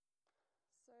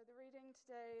reading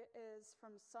today is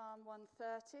from Psalm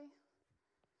 130.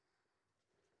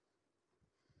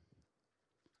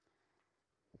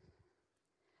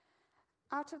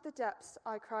 Out of the depths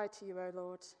I cry to you, O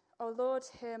Lord. O Lord,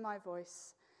 hear my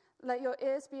voice. Let your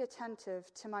ears be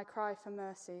attentive to my cry for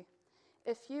mercy.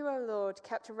 If you, O Lord,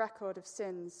 kept a record of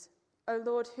sins, O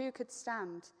Lord, who could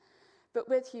stand? But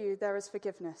with you there is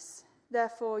forgiveness.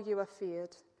 Therefore you are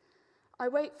feared. I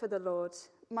wait for the Lord.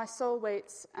 My soul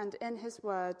waits, and in his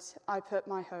word I put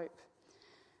my hope.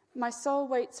 My soul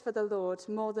waits for the Lord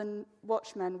more than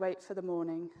watchmen wait for the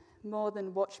morning, more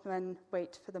than watchmen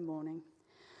wait for the morning.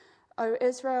 O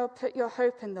Israel, put your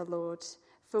hope in the Lord,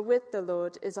 for with the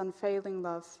Lord is unfailing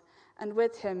love, and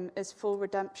with him is full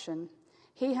redemption.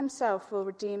 He himself will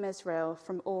redeem Israel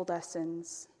from all their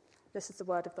sins. This is the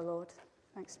word of the Lord.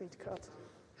 Thanks be to God.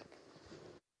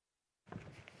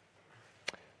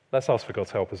 Let's ask for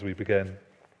God's help as we begin.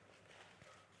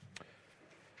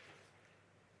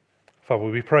 Father,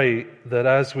 we pray that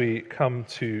as we come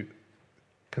to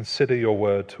consider your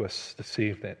word to us this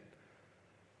evening,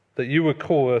 that you would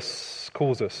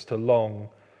cause us to long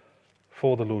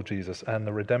for the Lord Jesus and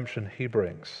the redemption he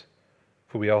brings.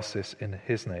 For we ask this in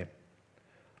his name.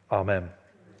 Amen.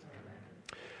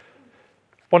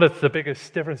 One of the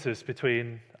biggest differences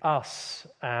between us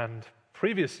and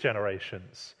previous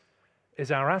generations is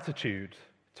our attitude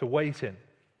to waiting.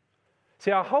 See,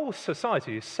 our whole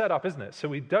society is set up, isn't it? So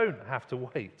we don't have to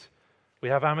wait. We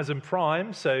have Amazon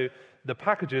Prime, so the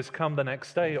packages come the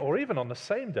next day or even on the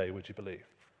same day, would you believe?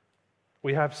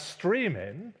 We have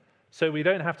streaming, so we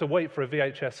don't have to wait for a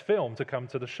VHS film to come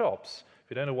to the shops.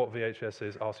 If you don't know what VHS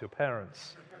is, ask your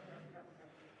parents.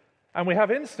 And we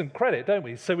have instant credit, don't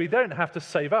we? So we don't have to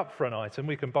save up for an item.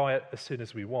 We can buy it as soon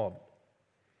as we want.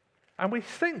 And we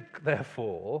think,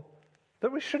 therefore,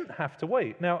 that we shouldn't have to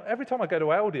wait. Now, every time I go to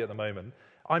Aldi at the moment,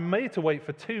 I'm made to wait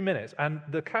for 2 minutes, and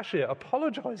the cashier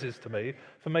apologizes to me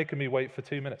for making me wait for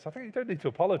 2 minutes. I think you don't need to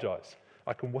apologize.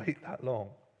 I can wait that long.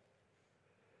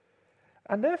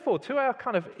 And therefore, to our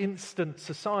kind of instant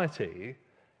society,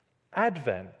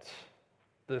 Advent,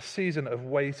 the season of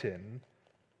waiting,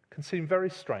 can seem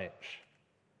very strange.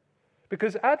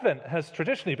 Because Advent has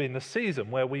traditionally been the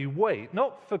season where we wait,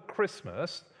 not for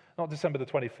Christmas, not December the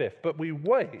 25th, but we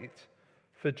wait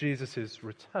for Jesus'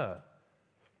 return.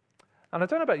 And I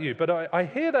don't know about you, but I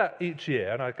hear that each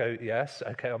year, and I go, yes,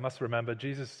 okay, I must remember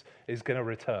Jesus is going to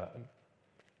return.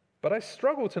 But I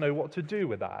struggle to know what to do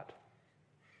with that.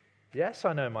 Yes,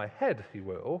 I know in my head he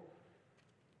will,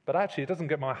 but actually it doesn't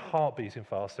get my heart beating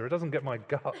faster. It doesn't get my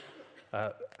gut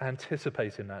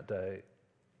anticipating that day.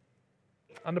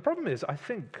 And the problem is, I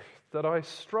think that I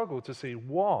struggle to see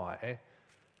why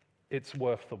it's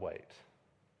worth the wait.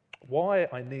 Why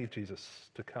I need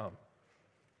Jesus to come.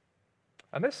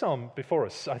 And this psalm before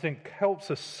us, I think,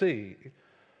 helps us see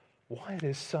why it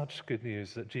is such good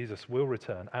news that Jesus will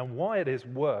return and why it is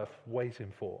worth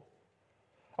waiting for.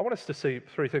 I want us to see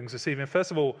three things this evening. First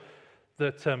of all,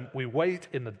 that we wait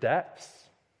in the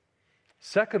depths.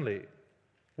 Secondly,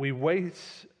 we wait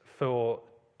for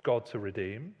God to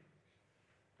redeem.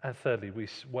 And thirdly, we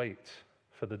wait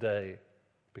for the day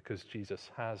because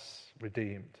Jesus has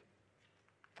redeemed.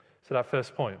 So that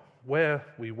first point, where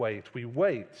we wait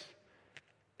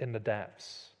in the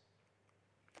depths.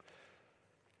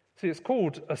 See, it's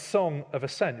called a song of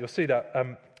ascent. You'll see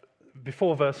that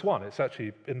before verse 1. It's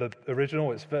actually, in the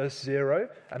original, it's verse 0,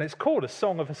 and it's called a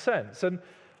song of ascents. And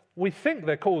we think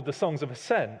they're called the songs of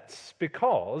ascents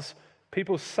because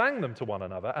people sang them to one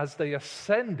another as they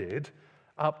ascended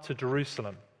up to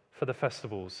Jerusalem for the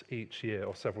festivals each year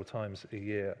or several times a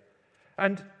year.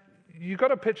 And you've got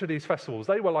to picture these festivals.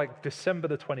 They were like December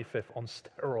the 25th on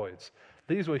steroids.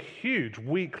 These were huge,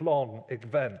 week-long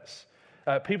events.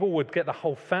 People would get the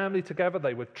whole family together.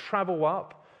 They would travel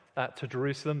up to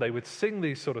Jerusalem. They would sing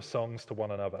these sort of songs to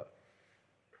one another.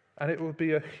 And it would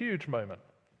be a huge moment.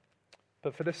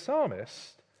 But for this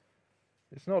psalmist,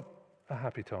 it's not a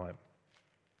happy time.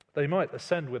 They might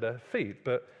ascend with their feet,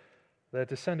 but they're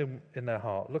descending in their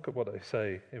heart. Look at what they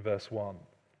say in verse 1.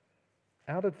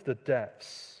 Out of the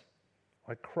depths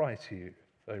I cry to you,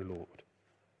 O Lord.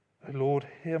 O Lord,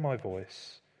 hear my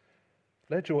voice.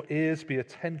 Let your ears be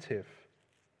attentive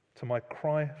to my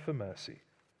cry for mercy.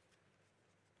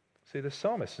 See, the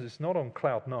psalmist is not on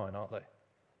cloud 9, aren't they?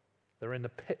 They're in the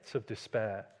pits of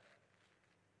despair.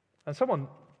 And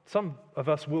some of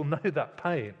us will know that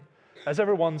pain. As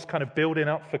everyone's kind of building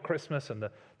up for Christmas and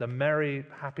the merry,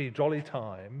 happy, jolly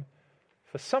time,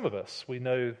 for some of us, we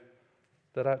know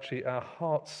that actually our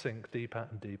hearts sink deeper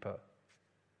and deeper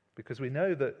because we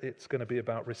know that it's going to be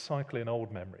about recycling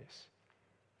old memories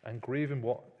and grieving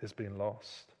what has been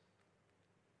lost.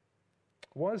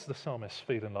 Why is the psalmist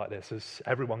feeling like this as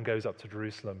everyone goes up to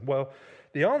Jerusalem? Well,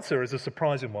 the answer is a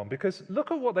surprising one, because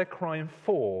look at what they're crying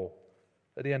for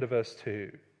at the end of verse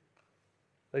 2.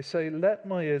 They say, "Let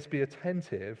my ears be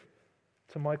attentive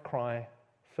to my cry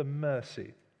for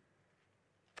mercy."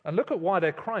 And look at why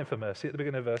they're crying for mercy at the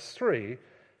beginning of verse 3.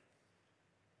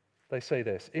 They say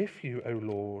this: "If you, O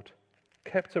Lord,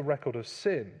 kept a record of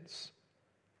sins,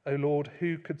 O Lord,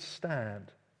 who could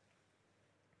stand?"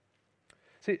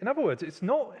 See, in other words, it's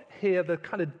not here the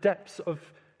kind of depths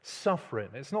of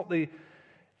suffering. It's not the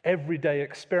everyday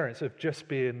experience of just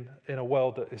being in a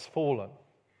world that is fallen.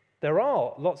 There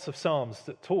are lots of psalms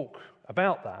that talk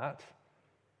about that,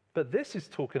 but this is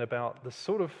talking about the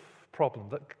sort of problem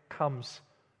that comes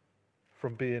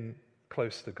from being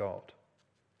close to God.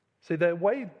 See, they're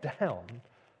weighed down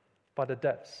by the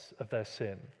depths of their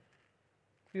sin.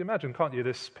 You imagine, can't you,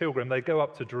 this pilgrim, they go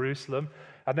up to Jerusalem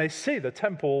and they see the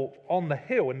temple on the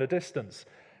hill in the distance,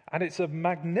 and it's a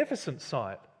magnificent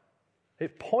sight.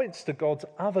 It points to God's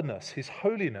otherness, his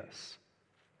holiness.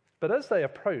 But as they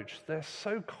approach, they're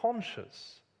so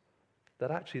conscious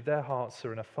that actually their hearts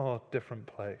are in a far different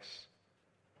place.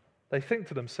 They think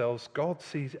to themselves, God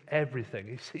sees everything.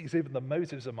 He sees even the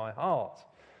motives of my heart.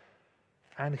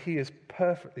 And he is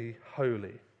perfectly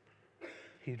holy.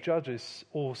 He judges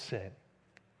all sin.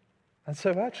 And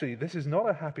so actually, this is not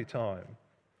a happy time.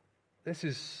 This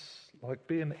is like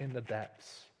being in the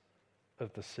depths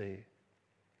of the sea.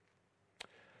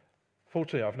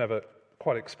 Fortunately, I've never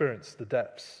quite experienced the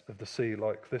depths of the sea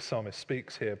like this psalmist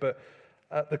speaks here, but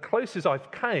the closest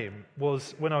I've came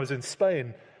was when I was in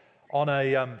Spain on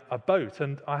a boat,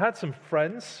 and I had some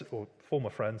friends, or former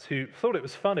friends, who thought it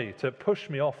was funny to push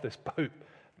me off this boat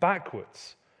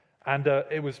backwards. And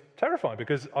it was terrifying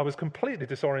because I was completely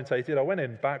disorientated. I went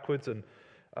in backwards, and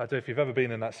I don't know if you've ever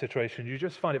been in that situation, you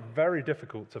just find it very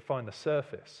difficult to find the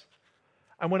surface.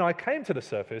 And when I came to the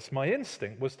surface, my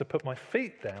instinct was to put my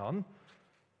feet down,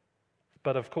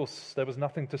 but of course there was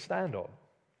nothing to stand on.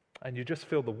 And you just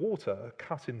feel the water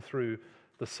cutting through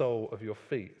the sole of your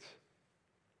feet.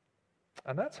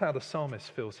 And that's how the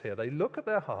psalmist feels here. They look at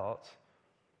their heart,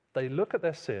 they look at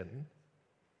their sin,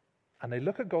 and they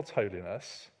look at God's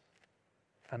holiness,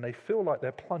 and they feel like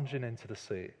they're plunging into the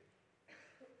sea.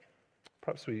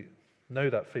 Perhaps we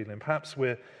know that feeling. Perhaps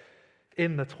we're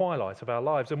in the twilight of our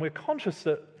lives, and we're conscious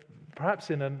that perhaps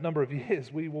in a number of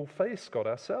years we will face God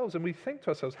ourselves, and we think to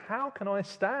ourselves, how can I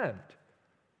stand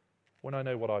when I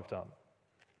know what I've done?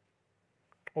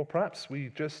 Or perhaps we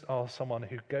just are someone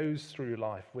who goes through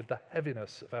life with the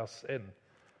heaviness of our sin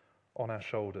on our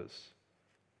shoulders.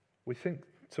 We think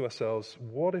to ourselves,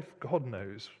 what if God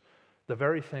knows the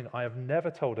very thing I have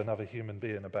never told another human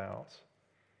being about?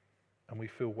 And we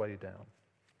feel weighed down.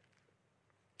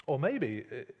 Or maybe,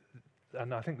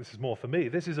 and I think this is more for me,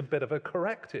 this is a bit of a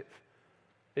corrective.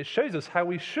 It shows us how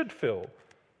we should feel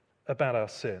about our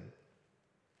sin.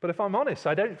 But if I'm honest,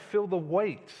 I don't feel the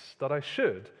weight that I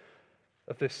should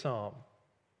of this psalm.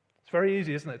 It's very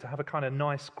easy, isn't it, to have a kind of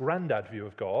nice granddad view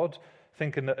of God,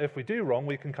 thinking that if we do wrong,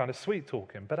 we can kind of sweet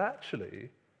talk him. But actually,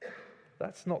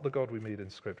 that's not the God we meet in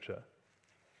Scripture.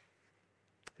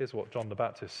 Here's what John the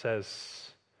Baptist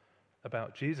says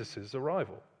about Jesus'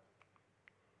 arrival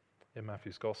in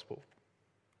Matthew's Gospel.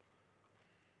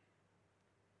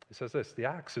 He says this: the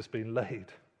axe has been laid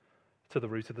to the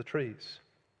root of the trees,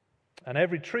 and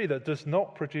every tree that does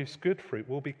not produce good fruit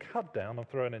will be cut down and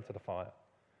thrown into the fire.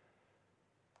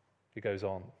 He goes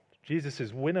on,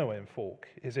 Jesus' winnowing fork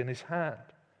is in his hand,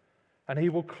 and he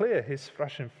will clear his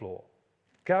threshing floor,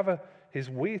 gather his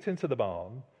wheat into the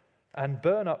barn, and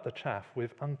burn up the chaff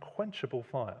with unquenchable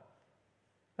fire.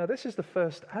 Now, this is the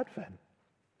first Advent.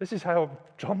 This is how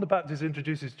John the Baptist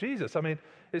introduces Jesus. I mean,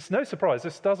 it's no surprise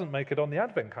this doesn't make it on the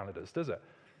Advent calendars, does it?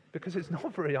 Because it's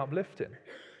not very uplifting.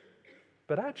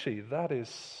 But actually, that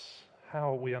is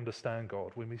how we understand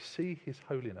God. When we see his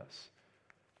holiness,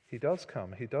 he does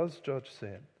come, he does judge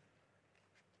sin.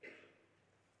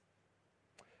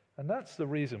 And that's the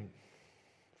reason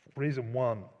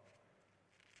one,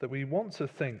 that we want to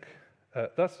think,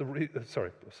 that's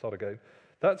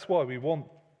why we want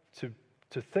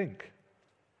to think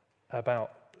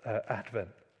about Advent.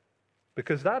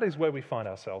 Because that is where we find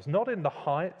ourselves, not in the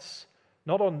heights,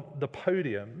 not on the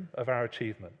podium of our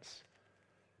achievements,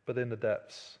 but in the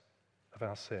depths of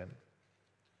our sin.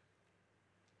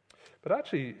 But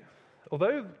actually,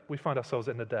 although we find ourselves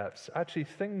in the depths, actually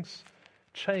things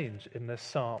change in this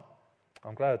psalm.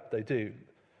 I'm glad they do.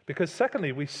 Because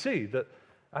secondly, we see that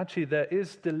actually there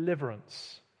is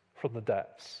deliverance from the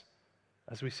depths,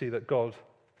 as we see that God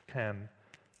can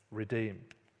redeem.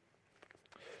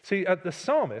 See, the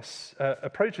psalmist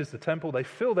approaches the temple, they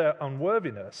feel their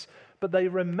unworthiness, but they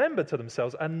remember to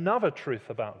themselves another truth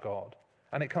about God.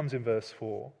 And it comes in verse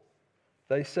 4.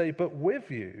 They say, "But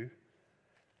with you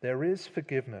there is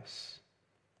forgiveness,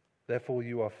 therefore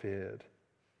you are feared."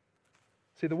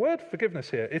 See, the word forgiveness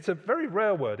here, it's a very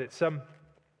rare word. It's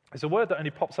a word that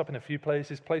only pops up in a few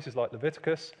places like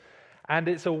Leviticus, and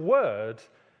it's a word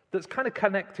that's kind of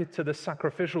connected to the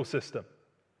sacrificial system.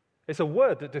 It's a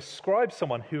word that describes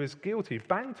someone who is guilty,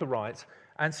 banged to rights,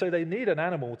 and so they need an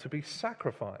animal to be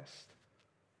sacrificed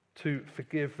to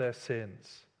forgive their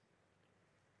sins.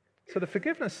 So the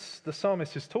forgiveness the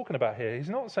psalmist is talking about here, he's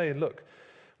not saying, look,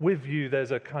 with you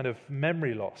there's a kind of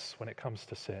memory loss when it comes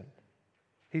to sin.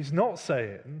 He's not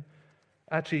saying,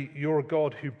 actually, you're a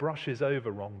God who brushes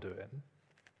over wrongdoing.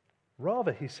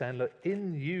 Rather, he's saying, look,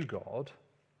 in you, God,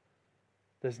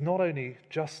 there's not only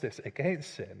justice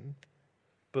against sin,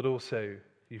 but also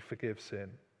you forgive sin.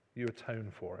 You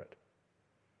atone for it.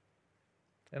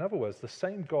 In other words, the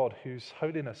same God whose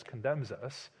holiness condemns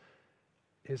us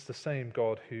is the same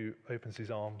God who opens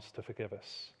his arms to forgive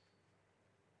us.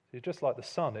 See, just like the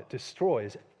sun, it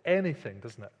destroys anything,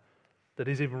 doesn't it, that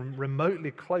is even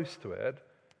remotely close to it,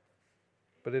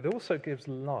 but it also gives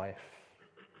life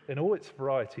in all its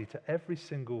variety to every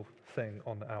single thing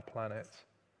on our planet.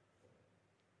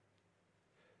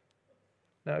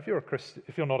 Now, if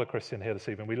you're not a Christian here this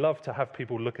evening, we love to have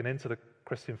people looking into the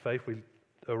Christian faith. We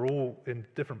are all in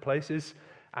different places,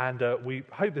 and we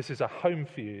hope this is a home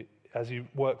for you as you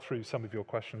work through some of your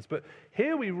questions. But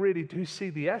here we really do see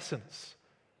the essence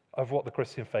of what the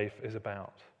Christian faith is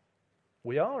about.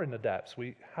 We are in the depths.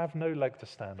 We have no leg to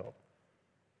stand on.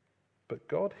 But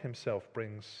God himself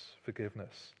brings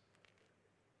forgiveness.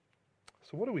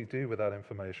 So what do we do with that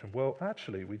information? Well,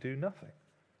 actually, we do nothing.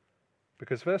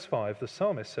 Because verse 5, the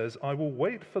psalmist says, "I will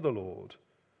wait for the Lord.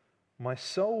 My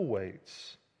soul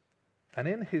waits, and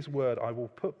in his word I will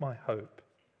put my hope.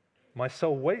 My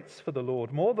soul waits for the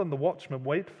Lord, more than the watchmen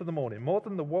wait for the morning, more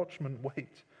than the watchmen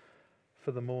wait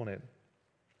for the morning."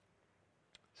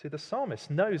 See, the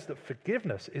psalmist knows that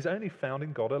forgiveness is only found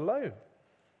in God alone.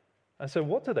 And so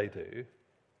what do?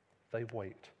 They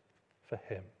wait for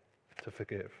him to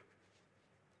forgive.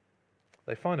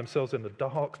 They find themselves in the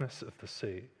darkness of the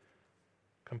sea,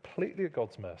 completely at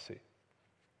God's mercy.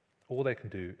 All they can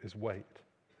do is wait.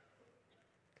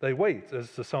 They wait,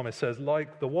 as the psalmist says,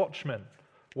 like the watchmen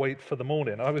wait for the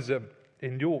morning. I was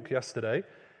in York yesterday,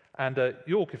 and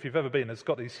York, if you've ever been, has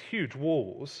got these huge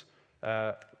walls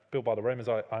built by the Romans,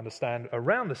 I understand,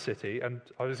 around the city. And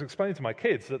I was explaining to my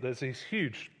kids that there's these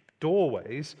huge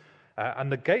doorways, and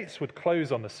the gates would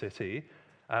close on the city.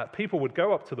 People would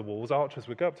go up to the walls, archers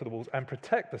would go up to the walls and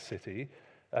protect the city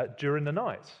during the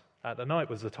night. The night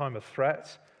was the time of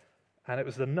threat, and it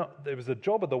was the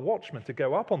job of the watchmen to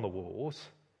go up on the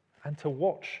walls and to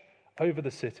watch over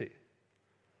the city.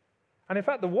 And in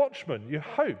fact, the watchmen, you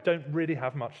hope, don't really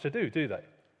have much to do they?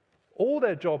 All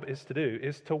their job is to do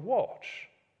is to watch,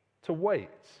 to wait.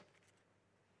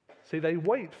 See, they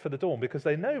wait for the dawn because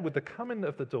they know with the coming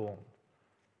of the dawn,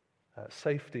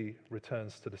 safety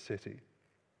returns to the city.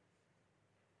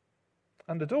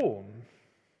 And the dawn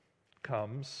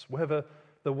comes whether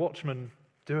the watchmen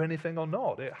do anything or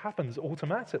not. It happens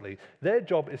automatically. Their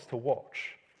job is to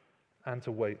watch and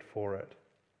to wait for it.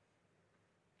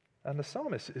 And the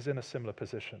psalmist is in a similar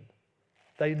position.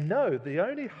 They know the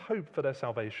only hope for their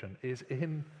salvation is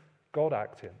in God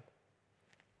acting.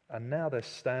 And now they're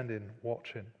standing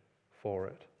watching for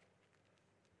it.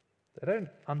 They don't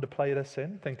underplay their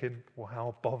sin, thinking, well,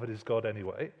 how bothered is God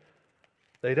anyway?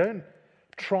 They don't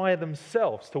try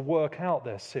themselves to work out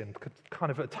their sin,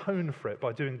 kind of atone for it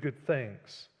by doing good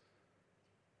things.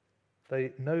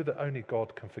 They know that only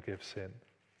God can forgive sin,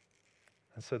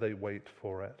 and so they wait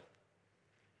for it.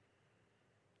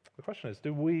 The question is,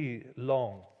 do we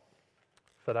long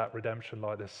for that redemption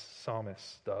like this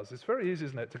psalmist does? It's very easy,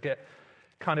 isn't it, to get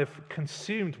kind of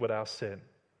consumed with our sin,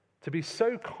 to be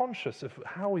so conscious of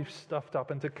how we've stuffed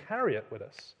up and to carry it with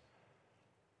us.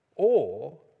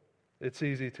 Or it's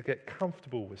easy to get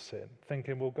comfortable with sin,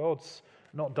 thinking, well, God's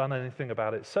not done anything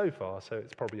about it so far, so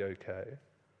it's probably okay.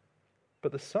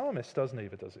 But the psalmist doesn't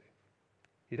either, does he?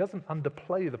 He doesn't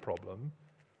underplay the problem,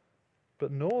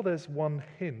 but nor there's one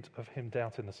hint of him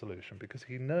doubting the solution, because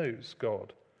he knows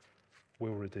God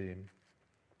will redeem.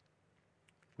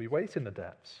 We wait in the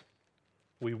depths.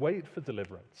 We wait for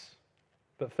deliverance.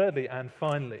 But thirdly and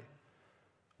finally,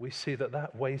 we see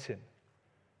that waiting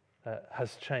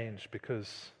has changed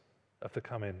because of the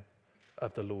coming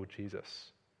of the Lord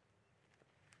Jesus.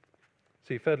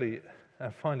 See, thirdly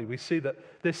And finally, we see that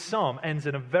this psalm ends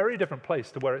in a very different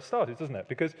place to where it started, doesn't it?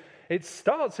 Because it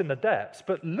starts in the depths,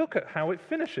 but look at how it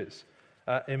finishes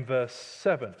in verse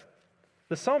 7.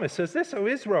 The psalmist says this, "O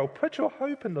Israel, put your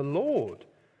hope in the Lord,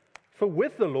 for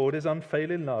with the Lord is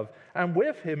unfailing love, and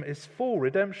with him is full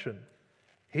redemption.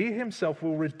 He himself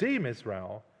will redeem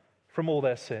Israel from all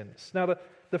their sins." Now,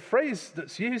 the phrase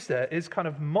that's used there is kind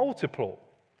of multiple,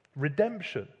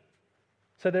 redemption.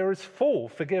 So there is full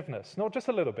forgiveness, not just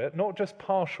a little bit, not just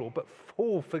partial, but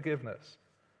full forgiveness.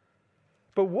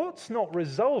 But what's not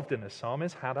resolved in this psalm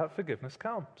is how that forgiveness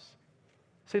comes.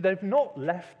 See, they've not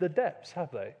left the depths,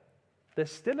 have they? They're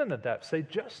still in the depths. They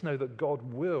just know that God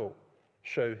will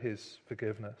show his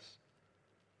forgiveness.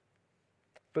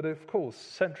 But of course,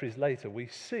 centuries later, we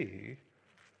see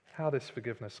how this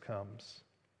forgiveness comes.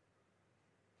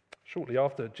 Shortly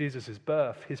after Jesus'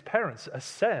 birth, his parents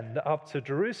ascend up to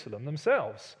Jerusalem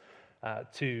themselves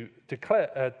to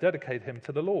dedicate him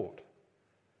to the Lord.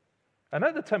 And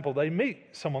at the temple, they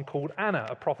meet someone called Anna,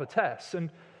 a prophetess,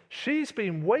 and she's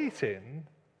been waiting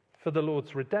for the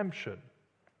Lord's redemption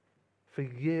for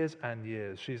years and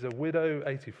years. She's a widow,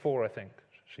 84, I think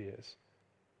she is.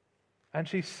 And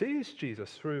she sees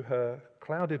Jesus through her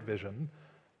clouded vision,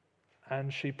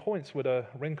 and she points with a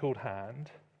wrinkled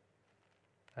hand.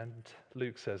 And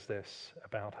Luke says this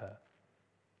about her.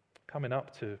 Coming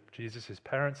up to Jesus'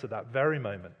 parents at that very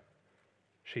moment,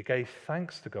 she gave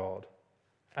thanks to God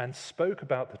and spoke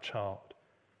about the child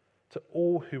to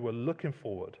all who were looking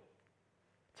forward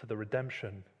to the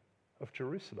redemption of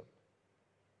Jerusalem.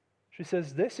 She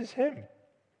says, this is him.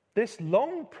 This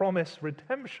long-promised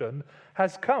redemption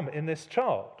has come in this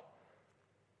child.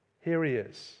 Here he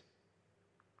is.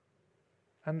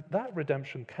 And that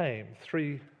redemption came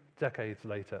 3 decades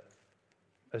later,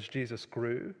 as Jesus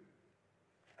grew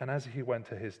and as he went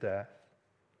to his death.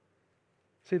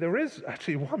 See, there is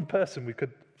actually one person we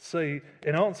could say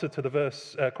in answer to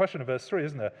the question of verse 3,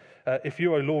 isn't there? If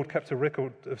you, O Lord, kept a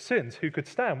record of sins, who could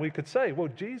stand? We could say, well,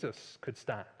 Jesus could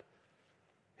stand.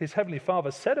 His heavenly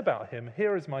Father said about him,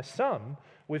 "Here is my Son,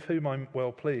 with whom I'm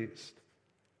well pleased."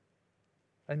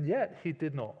 And yet he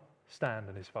did not stand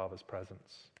in his Father's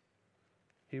presence.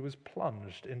 He was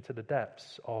plunged into the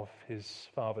depths of his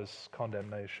Father's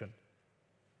condemnation.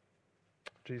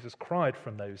 Jesus cried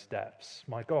from those depths,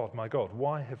 my God,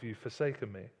 why have you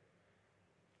forsaken me?"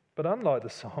 But unlike the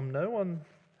psalm, no one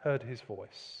heard his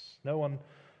voice. No one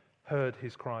heard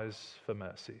his cries for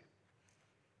mercy.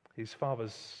 His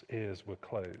Father's ears were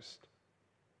closed.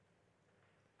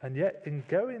 And yet, in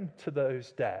going to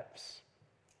those depths,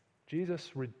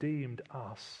 Jesus redeemed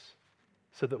us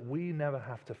so that we never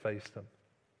have to face them.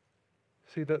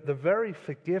 See, that the very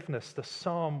forgiveness the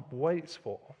psalm waits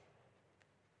for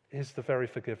is the very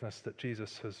forgiveness that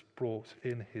Jesus has brought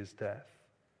in his death.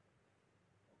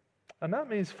 And that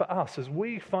means for us, as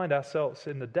we find ourselves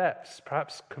in the depths,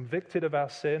 perhaps convicted of our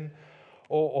sin,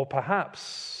 or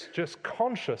perhaps just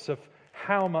conscious of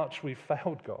how much we've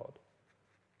failed God,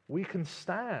 we can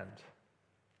stand.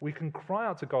 We can cry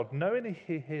out to God, knowing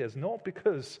he hears, not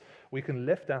because we can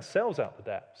lift ourselves out the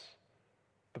depths,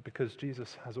 but because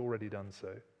Jesus has already done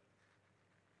so.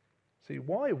 See,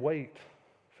 why wait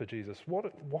for Jesus?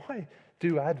 Why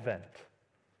do Advent?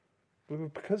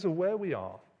 Because of where we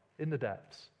are in the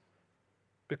depths,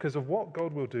 because of what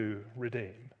God will do,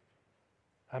 redeem,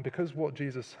 and because what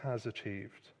Jesus has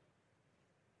achieved.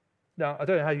 Now, I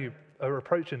don't know how you are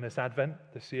approaching this Advent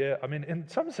this year. I mean, in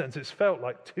some sense, it's felt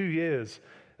like 2 years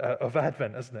of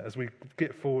Advent, hasn't it, as we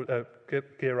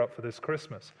gear up for this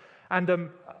Christmas. And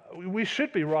we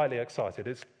should be rightly excited.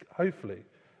 It's hopefully,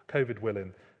 COVID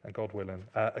willing and God willing,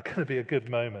 going to be a good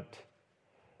moment.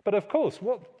 But of course,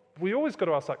 we always got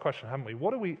to ask that question, haven't we?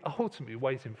 What are we ultimately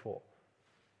waiting for?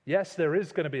 Yes, there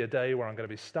is going to be a day where I'm going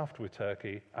to be stuffed with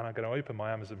turkey and I'm going to open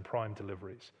my Amazon Prime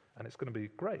deliveries, and it's going to be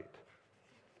great.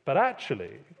 But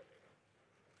actually,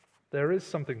 there is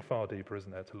something far deeper,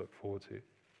 isn't there, to look forward to?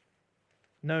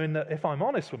 Knowing that if I'm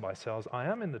honest with myself, I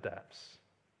am in the depths.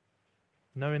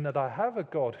 Knowing that I have a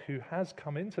God who has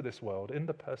come into this world in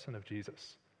the person of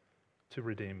Jesus to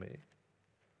redeem me.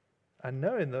 And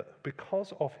knowing that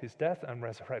because of his death and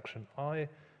resurrection, I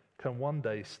can one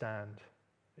day stand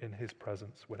in his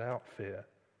presence without fear,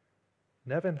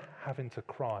 never having to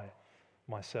cry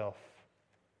myself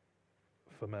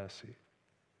for mercy.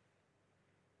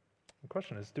 The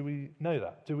question is, do we know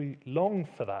that? Do we long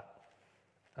for that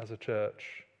as a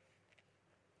church?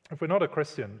 If we're not a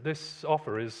Christian, this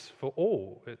offer is for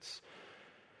all. It's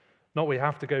not we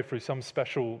have to go through some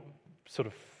special sort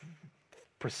of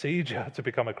procedure to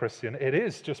become a Christian. It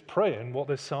is just praying what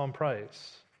this psalm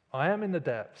prays. I am in the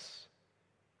depths.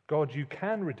 God, you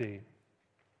can redeem.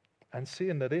 and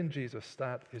seeing that in Jesus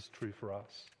that is true for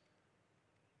us.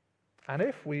 And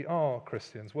if we are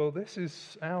Christians, well, this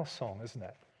is our song, isn't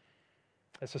it?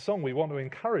 It's a song we want to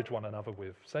encourage one another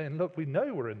with, saying, look, we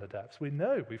know we're in the depths, we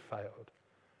know we've failed,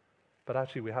 but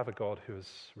actually we have a God who has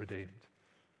redeemed,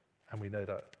 and we know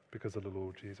that because of the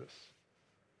Lord Jesus.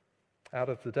 Out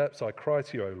of the depths I cry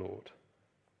to you, O Lord.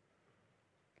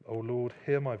 O Lord,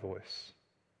 hear my voice,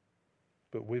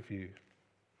 but with you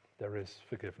there is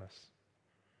forgiveness.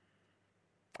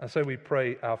 And so we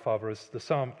pray, our Father, as the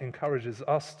psalm encourages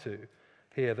us to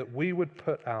hear, that we would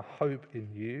put our hope in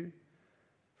you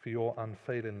for your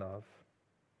unfailing love,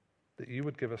 that you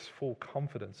would give us full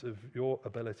confidence of your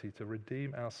ability to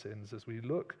redeem our sins as we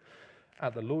look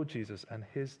at the Lord Jesus and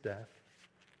his death.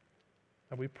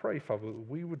 And we pray, Father, that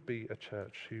we would be a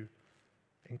church who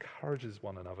encourages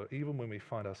one another, even when we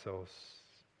find ourselves,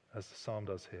 as the psalm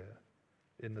does here,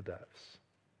 in the depths,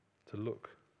 to look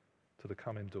to the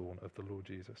coming dawn of the Lord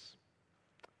Jesus.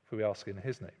 For we ask in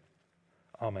his name.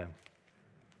 Amen.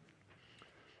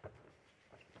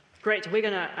 Great. We're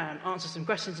going to answer some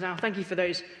questions now. Thank you for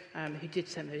those who did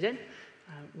send those in.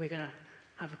 We're going to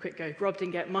have a quick go. Rob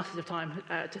didn't get much of the time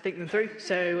to think them through,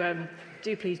 so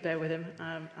do please bear with him,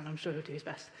 and I'm sure he'll do his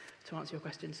best to answer your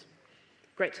questions.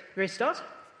 Great. Ready to start?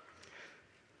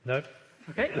 No?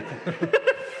 Okay.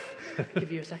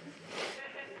 Give you a second.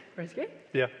 Ready to go?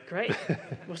 Yeah. Great.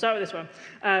 We'll start with this one.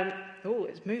 Oh,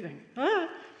 it's moving.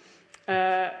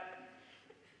 There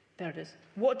it is.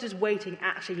 What does waiting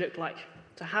actually look like?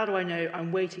 So how do I know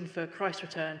I'm waiting for Christ's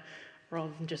return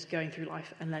rather than just going through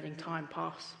life and letting time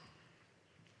pass?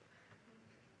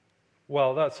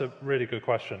 Well, that's a really good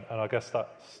question, and I guess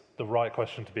that's the right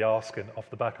question to be asking off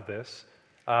the back of this.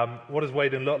 What does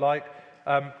waiting look like?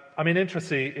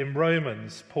 Interestingly, in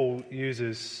Romans, Paul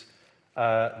uses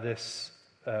this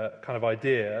kind of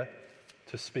idea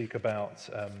to speak about,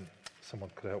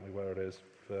 someone could help me where it is,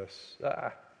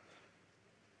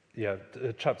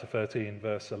 chapter 13,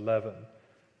 verse 11.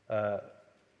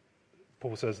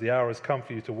 Paul says, the hour has come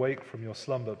for you to wake from your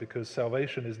slumber, because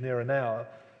salvation is nearer now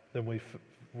than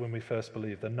when we first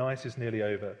believed. The night is nearly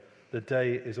over. The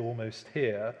day is almost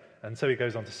here. And so he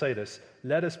goes on to say this,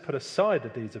 let us put aside the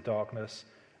deeds of darkness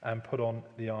and put on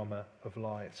the armor of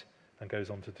light, and goes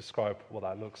on to describe what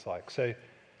that looks like. So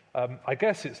I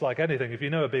guess it's like anything. If you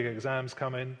know a big exam's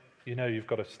coming, you know you've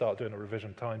got to start doing a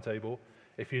revision timetable.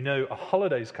 If you know a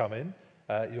holiday's coming,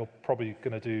 you're probably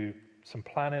going to do some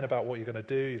planning about what you're going to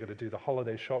do. You're going to do the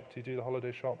holiday shop. Do you do the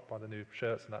holiday shop? Buy the new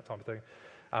shirts and that type of thing.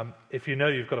 If you know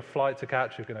you've got a flight to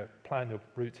catch, you're going to plan your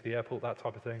route to the airport, that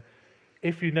type of thing.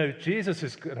 If you know Jesus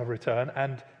is going to return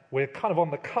and we're kind of on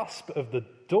the cusp of the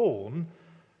dawn,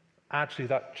 actually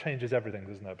that changes everything,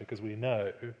 doesn't it? Because we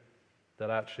know that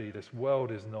actually this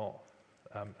world is not,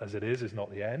 as it is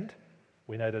not the end.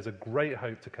 We know there's a great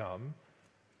hope to come,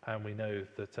 and we know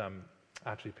that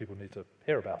actually people need to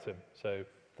hear about him. So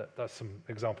that's some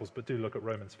examples, but do look at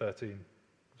Romans 13,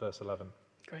 verse 11.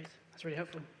 Great, that's really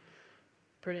helpful.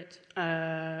 Brilliant.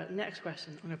 Next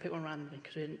question. I'm going to pick one randomly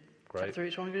because we didn't chat through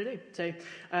which one I'm going to do. So,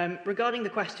 regarding the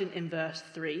question in verse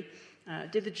 3,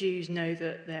 did the Jews know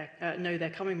that their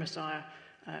coming Messiah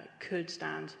could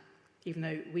stand, even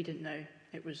though we didn't know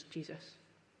it was Jesus?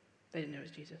 They didn't know it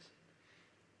was Jesus.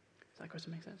 Does that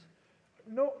question make sense?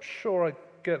 I'm not sure I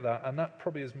get that, and that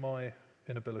probably is my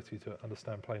inability to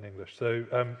understand plain English. So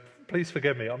please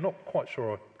forgive me. I'm not quite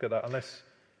sure I get that, unless...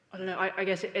 I don't know. I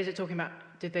guess, is it talking about,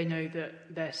 did they know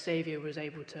that their Saviour was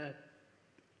able to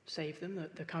save them,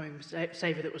 the coming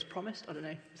Saviour that was promised? I don't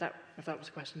know. If that was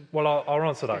a question. Well, I'll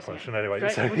answer that question anyway.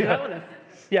 Great. So, We'll do that one then.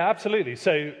 Yeah, absolutely.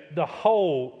 So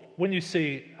when you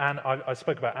see Anna, I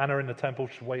spoke about Anna in the temple,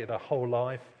 she waited her whole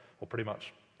life, or pretty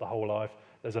much the whole life.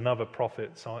 There's another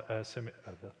prophet,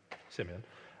 Simeon,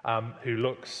 who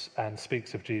looks and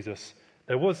speaks of Jesus.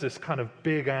 There was this kind of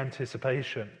big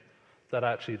anticipation that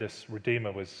actually this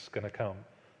Redeemer was going to come.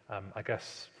 I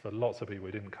guess for lots of people,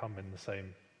 he didn't come in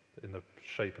the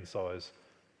shape and size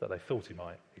that they thought he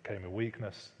might. He came in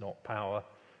weakness, not power.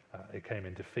 He came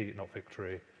in defeat, not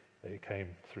victory. He came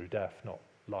through death, not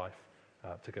life,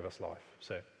 to give us life.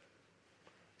 So,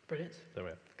 brilliant. There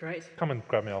we are. Great. Come and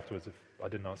grab me afterwards if I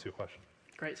didn't answer your question.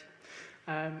 Great.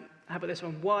 How about this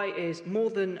one? Why is more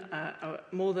than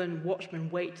watchmen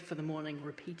wait for the morning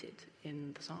repeated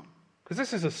in the psalm? Because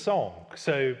this is a song,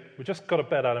 so we've just got to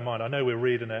bear that in mind. I know we're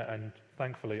reading it, and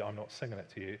thankfully I'm not singing it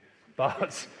to you,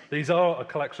 but these are a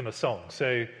collection of songs.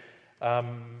 So,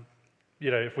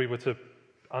 if we were to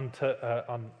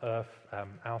unearth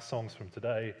our songs from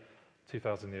today,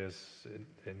 2,000 years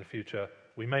in the future,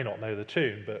 we may not know the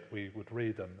tune, but we would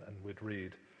read them, and we'd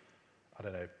read I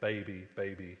don't know, baby,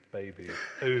 baby, baby,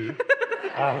 ooh.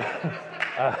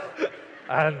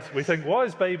 And we think, why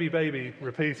is baby, baby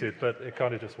repeated? But it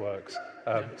kind of just works.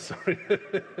 Sorry.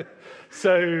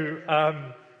 So,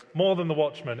 More Than the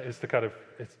Watchman is the kind of,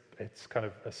 it's kind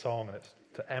of a song, and it's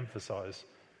to emphasize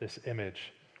this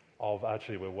image of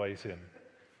actually we're waiting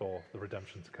for the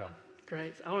redemption to come.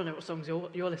 Great. I want to know what songs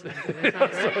you're listening to. They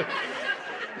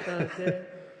sound great.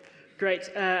 Great.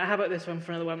 How about this one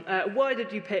for another one? Why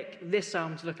did you pick this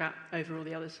psalm to look at over all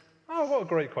the others? Oh, what a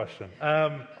great question.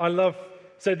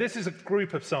 So this is a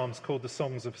group of psalms called the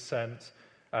Songs of Ascent.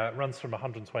 It runs from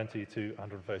 120 to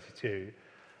 132.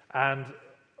 And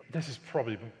this is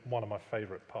probably one of my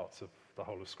favourite parts of the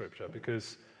whole of Scripture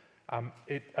because,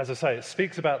 as I say, it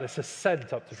speaks about this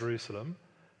ascent up to Jerusalem.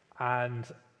 And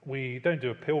we don't do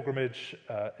a pilgrimage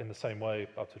in the same way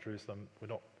up to Jerusalem. We're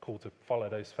not called to follow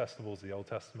those festivals of the Old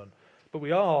Testament. But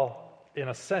we are, in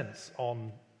a sense,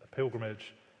 on a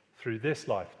pilgrimage through this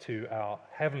life to our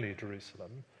heavenly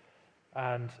Jerusalem.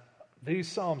 And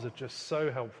these psalms are just so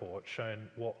helpful at showing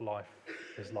what life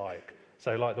is like.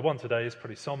 So like the one today is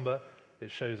pretty somber.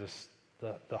 It shows us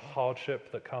the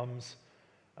hardship that comes,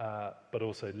 but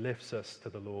also lifts us to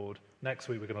the Lord. Next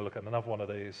week we're going to look at another one of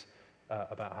these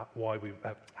about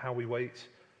how we wait.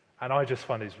 And I just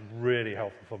find these really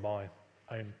helpful for my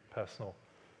own personal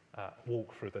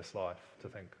walk through this life to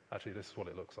think, actually, this is what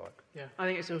it looks like. Yeah, I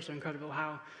think it's also incredible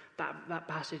how that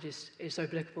passage is so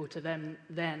applicable to them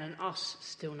then and us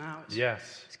still now.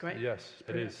 It's great. Yes,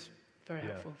 it is. Very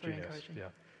helpful, very encouraging.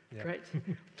 Yeah. Great.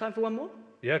 Time for one more?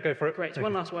 Yeah, go for it. Great.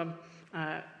 One last one.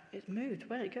 It's moved.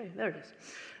 Where did it go? There it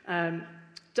is.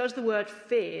 Does the word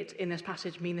feared in this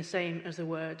passage mean the same as the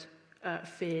word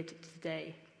feared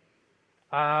today?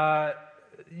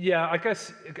 Yeah, I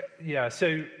guess, yeah.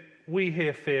 So we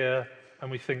hear fear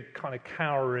and we think kind of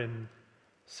cowering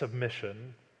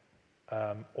submission,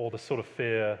 or the sort of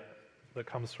fear that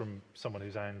comes from someone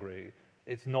who's angry.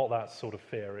 It's not that sort of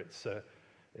fear. It's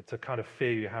a kind of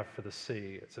fear you have for the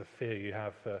sea. It's a fear you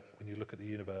have for when you look at the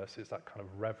universe. It's that kind of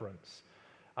reverence.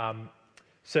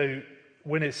 So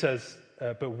when it says,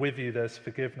 but with you there's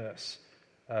forgiveness,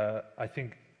 I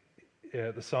think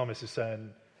the psalmist is saying,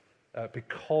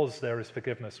 because there is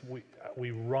forgiveness,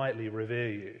 we rightly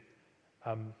revere you.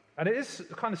 And it is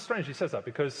kind of strange he says that,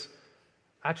 because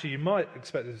actually you might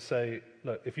expect it to say,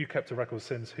 look, if you kept a record of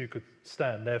sins, who could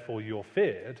stand? Therefore you're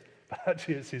feared. But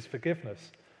actually it's his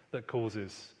forgiveness that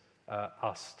causes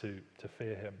us to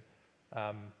fear him.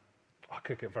 I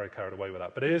could get very carried away with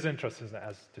that. But it is interesting, isn't it,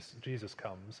 as Jesus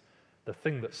comes, the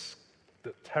thing that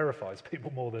terrifies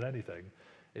people more than anything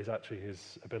is actually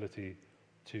his ability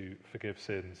to forgive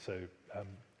sins. So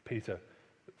Peter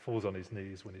falls on his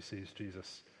knees when he sees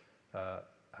Jesus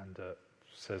and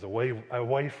says,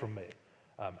 away from me.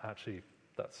 Actually,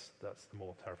 that's the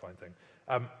more terrifying thing.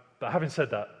 But having said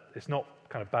that, it's not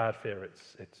kind of bad fear.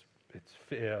 It's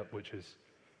fear which is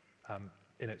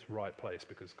in its right place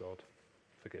because God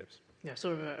forgives. Yeah,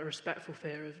 sort of a respectful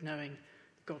fear of knowing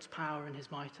God's power and his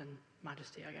might and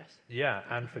majesty, I guess. Yeah,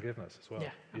 and forgiveness as well.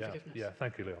 Yeah, and forgiveness. Yeah,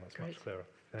 thank you, Leon. That's much clearer.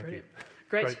 Thank you.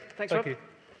 Great. Thanks, Rob. Thank you.